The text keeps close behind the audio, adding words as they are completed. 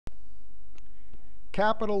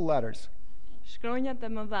Capital letters. Shkronjat e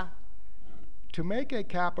mëdha. To make a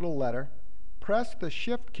capital letter, press the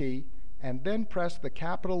Shift key and then press the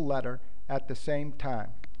capital letter at the same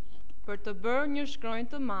time. Për të bërë një shkronjë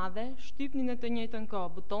të madhe, shtypni në të njëjtën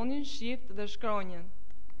kohë butonin Shift dhe shkronjën.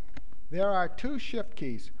 There are two Shift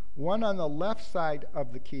keys, one on the left side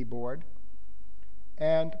of the keyboard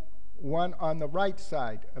and one on the right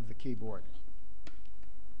side of the keyboard.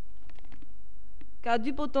 Ka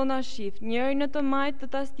dy butona Shift, njëri në të majtë të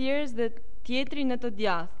tastierës dhe tjetri në të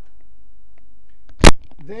djathtë.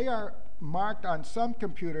 They are marked on some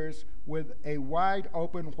computers with a wide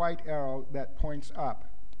open white arrow that points up.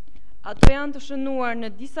 Ato janë të shënuar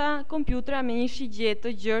në disa kompjutra me një shigjet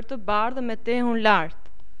të gjerë të bardhë me tehun lart.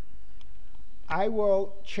 I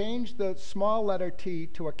will change the small letter T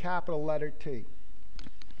to a capital letter T.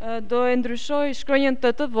 Do e ndryshoj shkronjën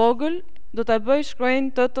të vogël, do ta bëj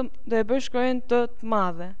shkronjën të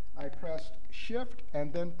madhe. I pressed Shift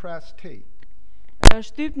and then press T.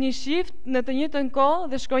 Shtyp një Shift në të njëjtën kohë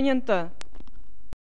dhe shkronjën T.